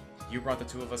 You brought the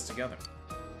two of us together.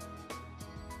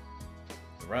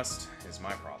 The rest is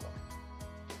my problem.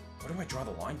 Where do I draw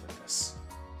the line with this?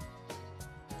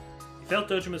 He felt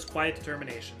Dojima's quiet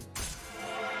determination.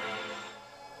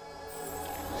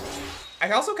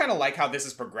 I also kind of like how this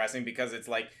is progressing because it's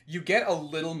like, you get a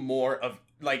little more of,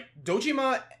 like,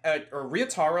 Dojima, or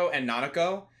Ryotaro and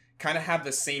Nanako kind of have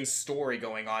the same story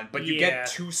going on, but you get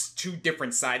two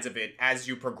different sides of it as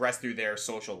you progress through their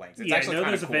social links. It's actually I know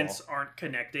kind those of cool. events aren't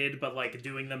connected, but, like,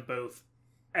 doing them both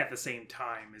at the same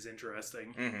time is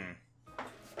interesting. Mm-hmm.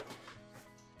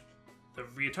 The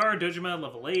Ryotaro Dojima,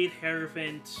 level 8,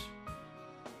 Hierophant.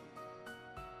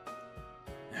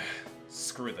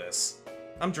 Screw this.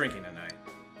 I'm drinking tonight.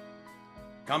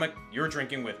 Comic, you're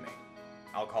drinking with me.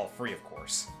 Alcohol free, of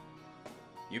course.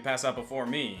 You pass out before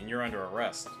me, and you're under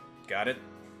arrest. Got it?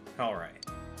 Alright.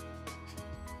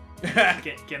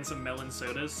 Getting some melon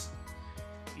sodas.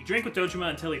 You drank with Dojima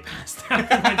until he passed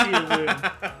out and went to your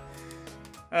room.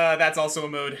 That's also a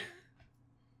mood.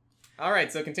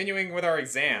 Alright, so continuing with our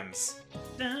exams.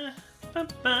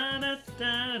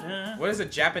 What is a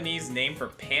Japanese name for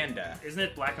panda? Isn't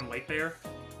it Black and White Bear?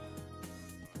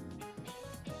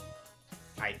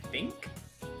 I think?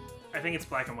 I think it's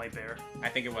Black and White Bear. I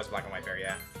think it was Black and White Bear,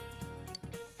 yeah.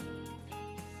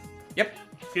 Yep.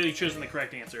 I feel you've chosen the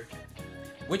correct answer.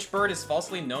 Which bird is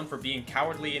falsely known for being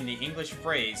cowardly in the English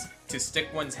phrase, to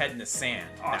stick one's head in the sand?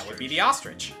 That would be the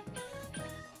ostrich.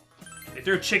 They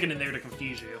threw a chicken in there to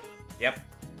confuse you. Yep.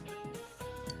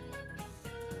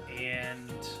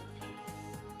 And...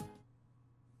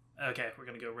 okay, we're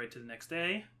gonna go right to the next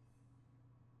day.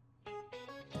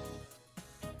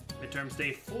 Midterms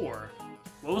day 4.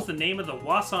 What was the name of the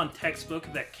Wasan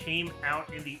textbook that came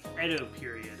out in the Edo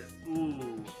period?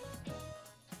 Ooh.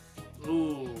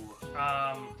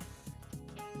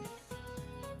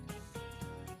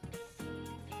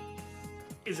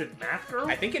 Is it Math Girl?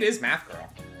 I think it is Math Girl.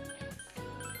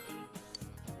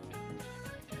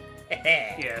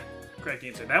 Yeah, correct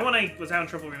answer. That one I was having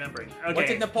trouble remembering. Okay. What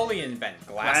did Napoleon invent?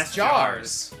 Glass Glass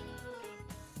jars.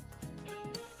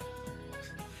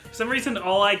 For some reason,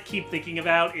 all I keep thinking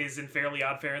about is in Fairly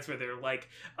Odd Parents, where they're like,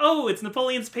 oh, it's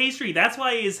Napoleon's pastry. That's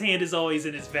why his hand is always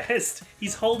in his vest.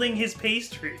 He's holding his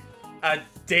pastry. A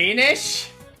Danish?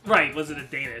 Right, was it a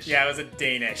Danish? Yeah, it was a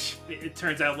Danish. It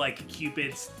turns out, like,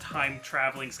 Cupid's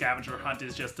time-traveling scavenger hunt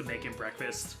is just to make him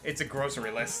breakfast. It's a grocery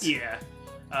list. Yeah.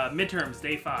 Midterms,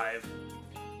 day 5.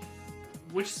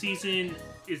 Which season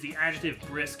is the adjective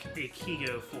brisk a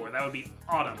kigo for? That would be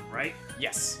autumn, right?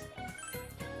 Yes.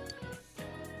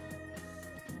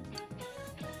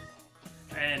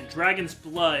 And Dragon's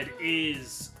Blood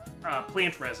is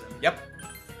plant resin. Yep.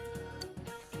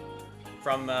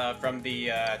 From the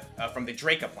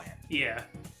Draca plant. Yeah.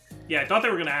 Yeah, I thought they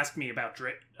were going to ask me about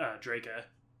Draca.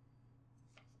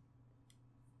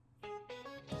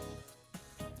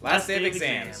 Last day of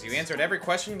exams. You answered every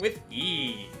question with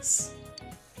ease.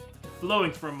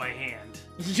 Flowing from my hand.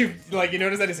 You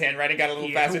notice that his handwriting got a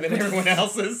little faster than everyone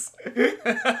else's?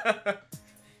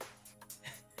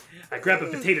 I grab a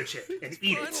potato chip and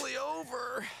eat it. Finally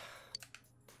over.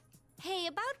 Hey,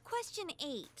 about question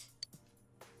 8.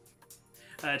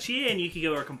 Chie and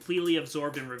Yukiko are completely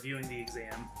absorbed in reviewing the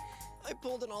exam. I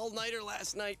pulled an all-nighter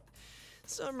last night,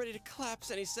 so I'm ready to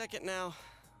collapse any second now.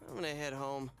 I'm gonna head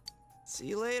home. See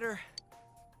you later.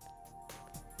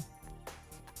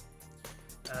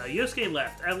 Yosuke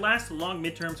left. At last, the long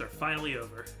midterms are finally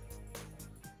over.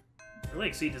 I'm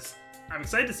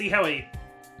excited to see how he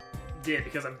did,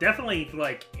 because I'm definitely,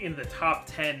 like, in the top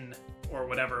 10 or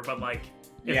whatever, but, like,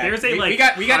 if there's a,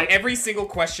 like... We got every single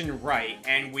question right,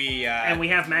 and we have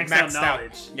maxed out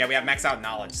knowledge. Yeah, we have maxed out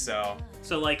knowledge, so...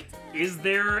 So, like, is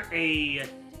there a,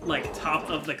 like, top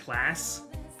of the class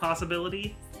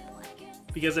possibility?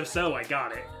 Because if so, I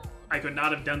got it. I could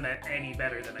not have done that any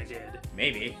better than I did.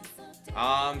 Maybe.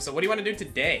 So what do you want to do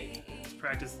today? It's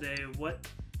practice day. What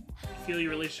feel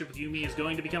your relationship with Yumi is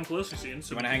going to become closer soon.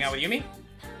 So You want to hang out with Yumi?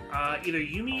 Either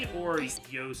Yumi or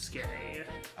Yosuke.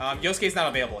 Yosuke's not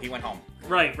available. He went home.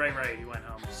 Right. He went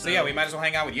home. So yeah, we might as well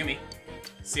hang out with Yumi.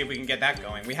 See if we can get that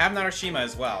going. We have Narushima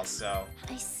as well, so...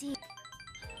 I see.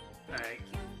 Alright.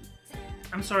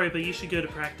 I'm sorry, but you should go to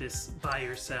practice by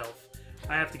yourself.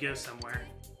 I have to go somewhere.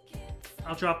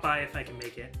 I'll drop by if I can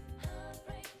make it.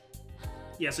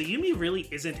 Yeah, so Yumi really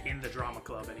isn't in the drama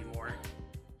club anymore.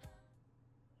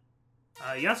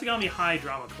 Yasugami High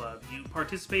Drama Club. You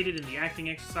participated in the acting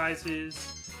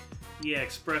exercises. Yeah,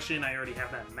 expression, I already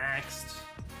have that maxed.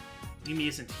 Yumi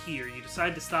isn't here. You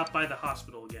decide to stop by the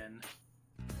hospital again.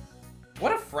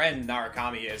 What a friend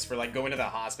Narukami is for, like, going to the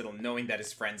hospital knowing that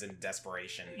his friend's in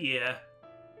desperation. Yeah.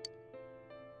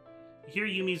 You hear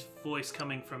Yumi's voice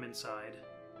coming from inside.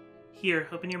 Here,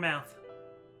 open your mouth.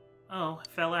 Oh, it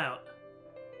fell out.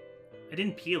 I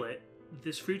didn't peel it.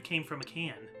 This fruit came from a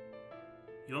can.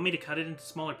 You want me to cut it into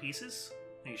smaller pieces?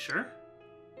 Are you sure?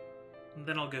 And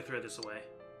then I'll go throw this away.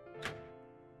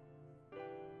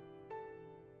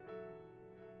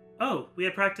 Oh, we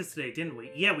had practice today, didn't we?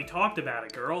 Yeah, we talked about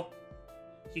it, girl.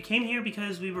 You came here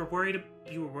because you were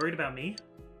worried about me?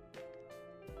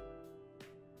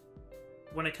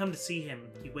 When I come to see him,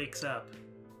 he wakes up.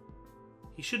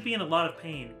 He should be in a lot of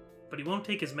pain, but he won't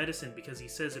take his medicine because he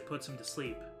says it puts him to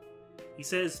sleep. He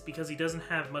says because he doesn't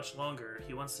have much longer,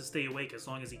 he wants to stay awake as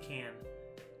long as he can,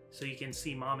 so he can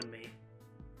see Mom and me.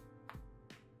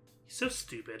 He's so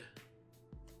stupid.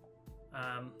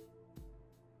 I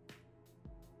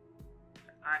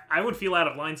would feel out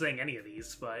of line saying any of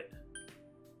these, but...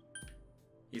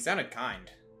 He sounded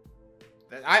kind.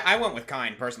 I went with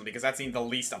kind, personally, because that seemed the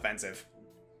least offensive.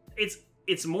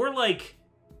 It's more like,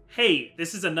 hey,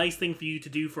 this is a nice thing for you to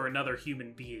do for another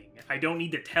human being. I don't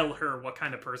need to tell her what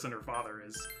kind of person her father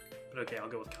is. But okay, I'll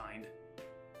go with kind.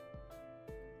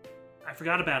 I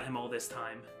forgot about him all this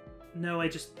time. No, I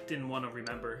just didn't want to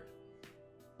remember.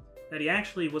 That he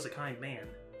actually was a kind man.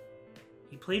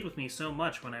 He played with me so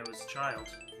much when I was a child.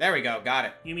 There we go, got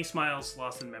it. Yumi smiles,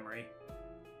 lost in memory.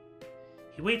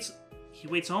 He waits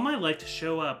all my life to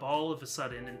show up all of a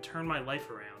sudden and turn my life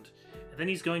around, and then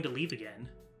he's going to leave again.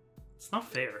 It's not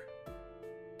fair.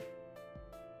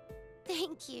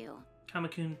 Thank you.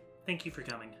 Kamakun, thank you for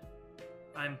coming.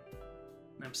 I'm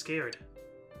scared.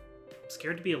 I'm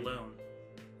scared to be alone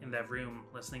in that room,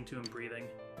 listening to him breathing.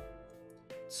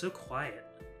 It's so quiet.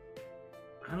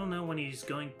 I don't know when he's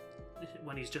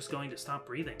just going to stop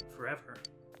breathing forever.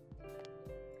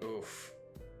 Oof.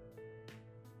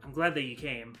 I'm glad that you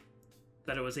came,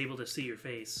 that I was able to see your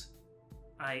face.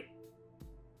 I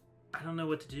don't know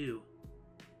what to do,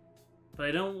 but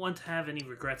I don't want to have any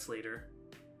regrets later,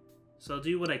 so I'll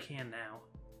do what I can now.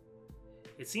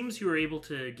 It seems you were able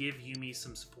to give Yumi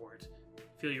some support. I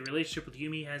feel your relationship with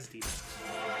Yumi has deepened.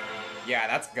 Yeah,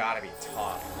 that's gotta be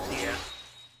tough. Yeah.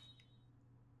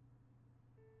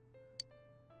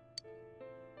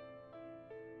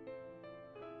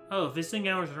 Oh, visiting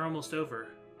hours are almost over.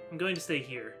 I'm going to stay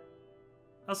here.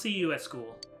 I'll see you at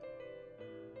school.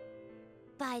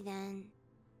 Bye then.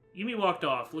 Yumi walked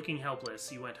off, looking helpless.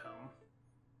 He went home.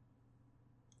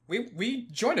 We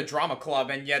joined a drama club,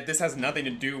 and yet this has nothing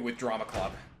to do with drama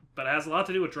club. But it has a lot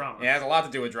to do with drama. It has a lot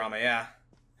to do with drama, yeah.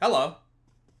 Hello.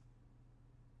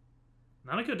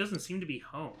 Nanako doesn't seem to be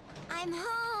home. I'm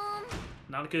home.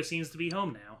 Nanako seems to be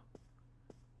home now.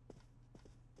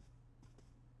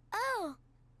 Oh,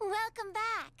 welcome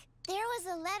back. There was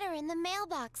a letter in the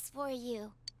mailbox for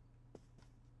you.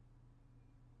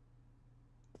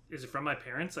 Is it from my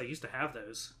parents? I used to have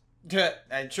those.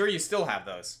 I'm sure you still have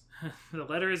those. The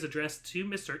letter is addressed to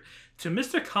Mr.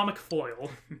 Comic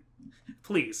Foil.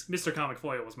 Please, Mr. Comic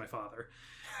Foil was my father.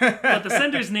 But the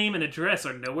sender's name and address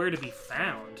are nowhere to be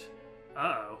found.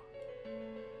 Uh-oh.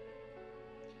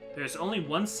 There's only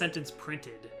one sentence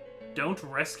printed. Don't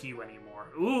rescue anymore.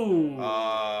 Ooh.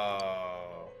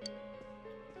 Oh.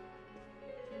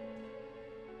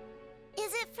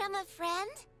 Is it from a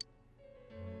friend?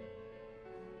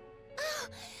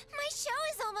 My show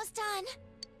is almost done.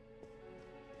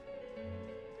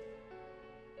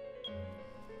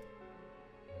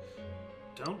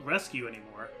 Don't rescue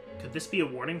anymore. Could this be a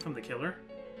warning from the killer?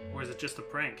 Or is it just a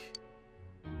prank?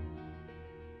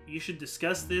 You should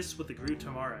discuss this with the group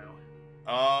tomorrow.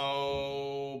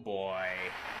 Oh, boy.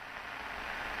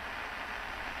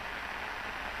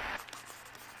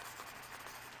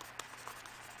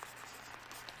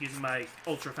 Using my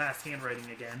ultra-fast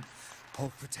handwriting again.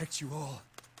 I'll protect you all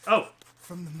Oh!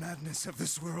 from the madness of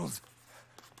this world.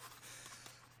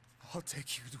 I'll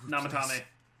take you to a Namatame. place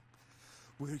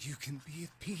where you can be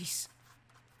at peace.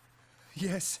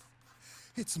 Yes,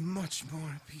 It's much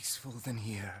more peaceful than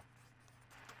here.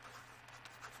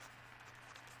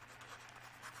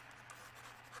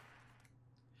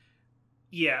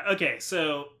 Yeah, okay,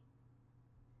 so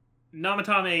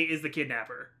Namatame is the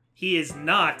kidnapper. He is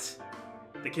not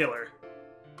the killer.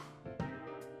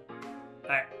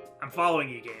 I'm following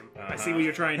you, game. I see what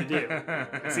you're trying to do.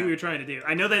 I see what you're trying to do.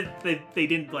 I know that they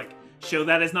didn't, like, show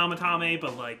that as Namatame,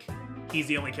 but, like, he's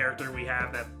the only character we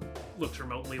have that looks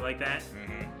remotely like that.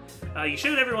 Mm-hmm. You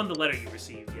showed everyone the letter you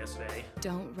received yesterday.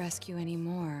 Don't rescue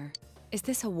anymore. Is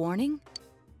this a warning?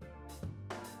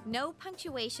 No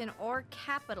punctuation or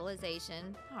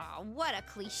capitalization. Aw, what a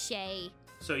cliche.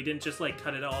 So he didn't just, like,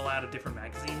 cut it all out of different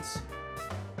magazines?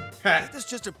 Isn't this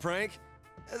just a prank?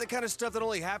 The kind of stuff that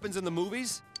only happens in the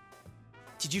movies?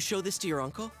 Did you show this to your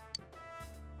uncle?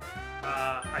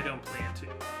 I don't plan to.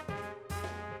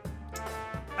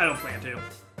 I don't plan to.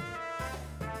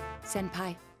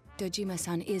 Senpai,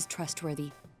 Dojima-san is trustworthy.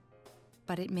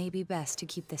 But it may be best to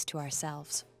keep this to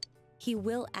ourselves. He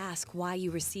will ask why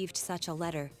you received such a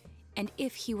letter, and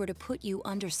if he were to put you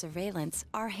under surveillance,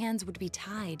 our hands would be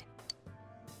tied.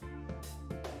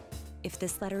 If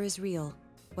this letter is real,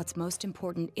 what's most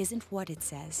important isn't what it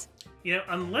says. You know,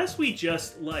 unless we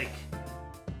just, like,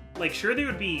 sure, they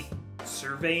would be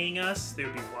surveying us, they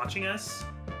would be watching us,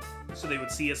 so they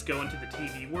would see us go into the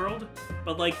TV world,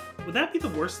 but, like, would that be the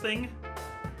worst thing?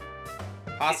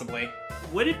 Possibly.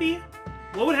 Would it be?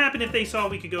 What would happen if they saw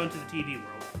we could go into the TV world?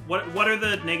 What are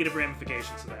the negative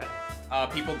ramifications of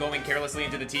that? People going carelessly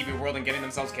into the TV world and getting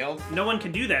themselves killed? No one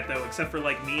can do that, though, except for,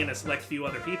 like, me and a select few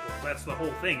other people. That's the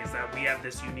whole thing, is that we have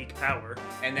this unique power.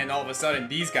 And then all of a sudden,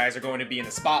 these guys are going to be in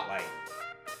the spotlight.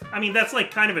 I mean, that's, like,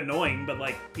 kind of annoying, but,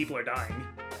 like, people are dying.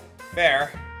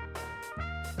 Fair.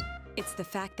 It's the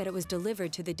fact that it was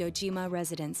delivered to the Dojima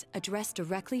residence, addressed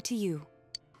directly to you.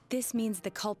 This means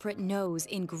the culprit knows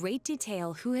in great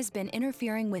detail who has been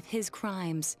interfering with his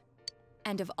crimes.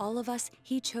 And of all of us,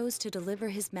 he chose to deliver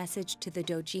his message to the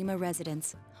Dojima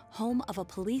residence, home of a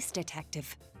police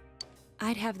detective.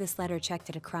 I'd have this letter checked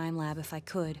at a crime lab if I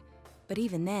could, but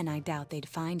even then I doubt they'd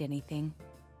find anything.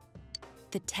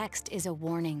 The text is a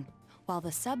warning, while the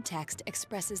subtext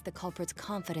expresses the culprit's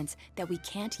confidence that we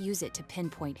can't use it to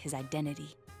pinpoint his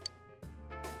identity.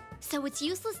 So it's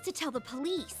useless to tell the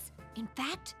police. In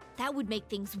fact, that would make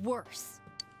things worse.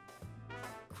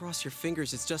 Cross your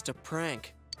fingers, it's just a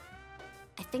prank.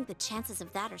 I think the chances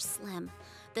of that are slim.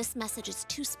 This message is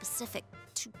too specific,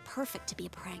 too perfect to be a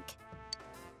prank.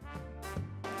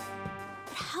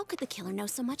 But how could the killer know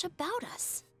so much about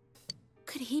us?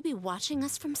 Could he be watching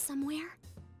us from somewhere?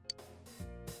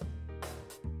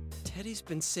 Teddy's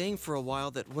been saying for a while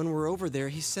that when we're over there,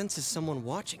 he senses someone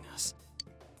watching us.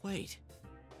 Wait.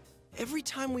 Every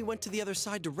time we went to the other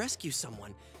side to rescue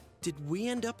someone, did we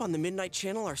end up on the Midnight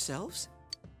Channel ourselves?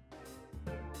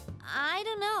 I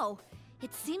don't know.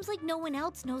 It seems like no one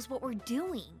else knows what we're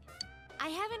doing. I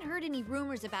haven't heard any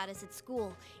rumors about us at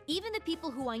school. Even the people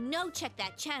who I know check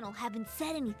that channel haven't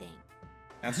said anything.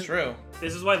 That's true.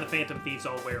 This is why the Phantom Thieves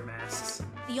all wear masks.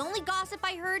 The only gossip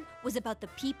I heard was about the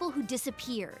people who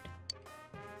disappeared.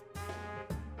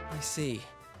 I see.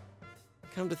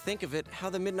 Come to think of it, how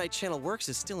the Midnight Channel works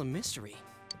is still a mystery.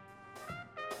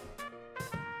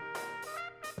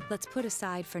 Let's put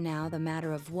aside for now the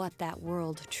matter of what that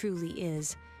world truly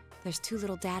is. There's too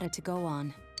little data to go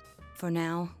on. For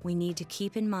now, we need to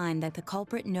keep in mind that the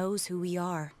culprit knows who we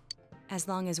are. As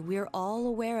long as we're all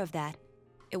aware of that,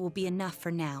 it will be enough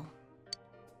for now.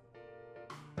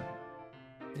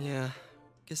 Yeah,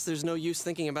 guess there's no use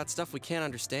thinking about stuff we can't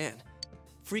understand.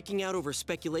 Freaking out over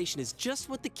speculation is just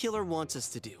what the killer wants us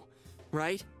to do,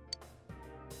 right?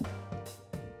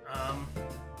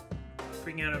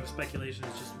 Freaking out over speculation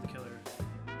is just the killer.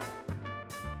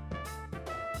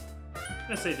 I'm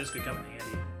gonna say this could come in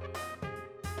handy.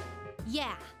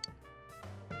 Yeah.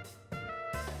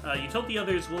 You told the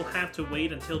others we'll have to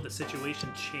wait until the situation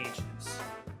changes.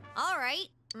 All right.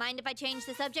 Mind if I change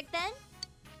the subject then?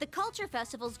 The Culture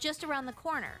Festival's just around the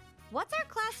corner. What's our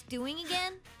class doing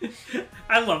again?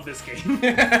 I love this game.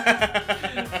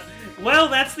 Well,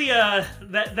 that's the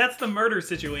that's the murder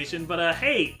situation, but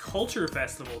hey, Culture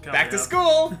Festival coming Back to up.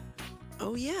 school!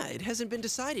 Oh yeah, it hasn't been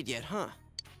decided yet, huh?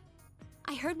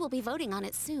 I heard we'll be voting on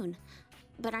it soon.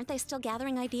 But aren't they still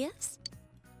gathering ideas?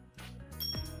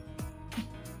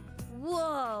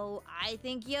 Whoa, I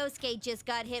think Yosuke just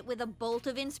got hit with a bolt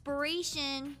of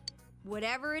inspiration.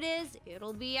 Whatever it is,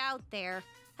 it'll be out there.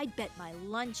 I'd bet my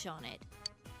lunch on it.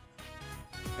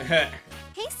 Hey,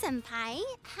 Senpai,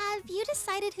 have you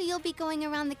decided who you'll be going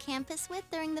around the campus with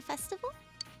during the festival?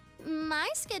 My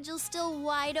schedule's still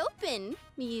wide open,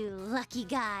 you lucky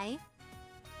guy.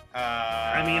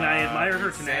 I mean, I admire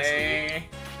her tenacity. Say...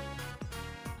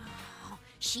 Oh,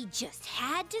 she just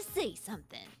had to say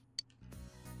something.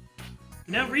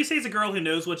 Now, Risei's a girl who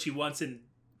knows what she wants and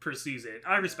pursues it.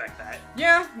 I respect that.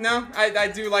 Yeah, no, I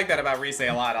do like that about Risei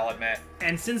a lot, I'll admit.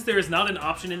 And since there is not an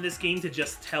option in this game to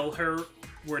just tell her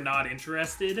we're not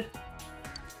interested,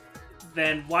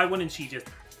 then why wouldn't she just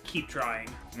keep trying?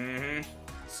 Mm-hmm.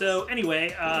 So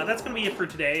anyway, that's going to be it for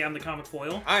today. I'm the Comic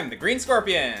Foil. I'm the Green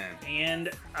Scorpion.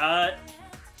 And,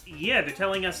 yeah, they're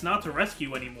telling us not to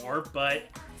rescue anymore, but...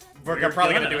 We're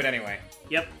probably going to do it anyway.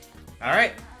 Yep.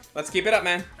 Alright, let's keep it up,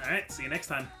 man. Alright, see you next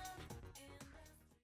time.